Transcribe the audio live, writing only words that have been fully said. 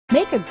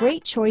Make a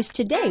great choice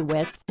today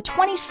with the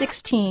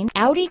 2016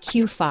 Audi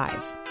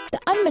Q5. The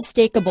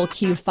unmistakable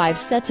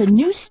Q5 sets a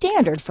new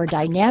standard for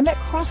dynamic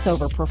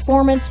crossover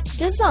performance,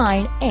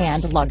 design,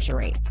 and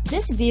luxury.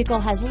 This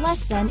vehicle has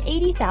less than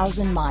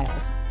 80,000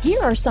 miles. Here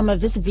are some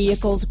of this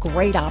vehicle's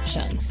great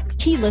options: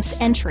 keyless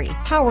entry,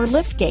 power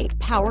liftgate,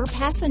 power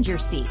passenger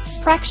seat,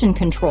 traction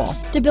control,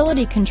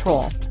 stability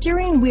control,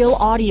 steering wheel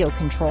audio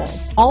controls,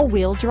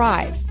 all-wheel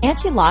drive,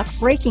 anti-lock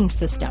braking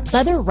system,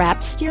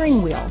 leather-wrapped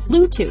steering wheel,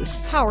 Bluetooth,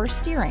 power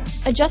steering,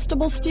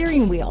 adjustable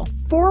steering wheel,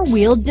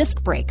 four-wheel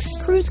disc brakes,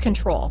 cruise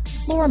control,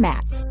 floor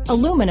mats,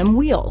 aluminum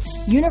wheels,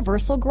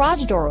 universal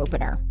garage door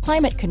opener,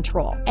 climate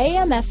control,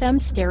 AM/FM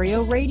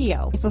stereo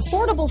radio. If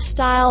affordable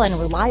style and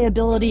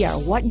reliability are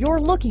what you're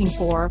looking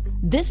for,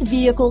 this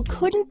vehicle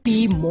couldn't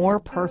be more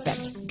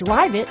perfect.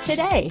 Drive it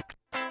today.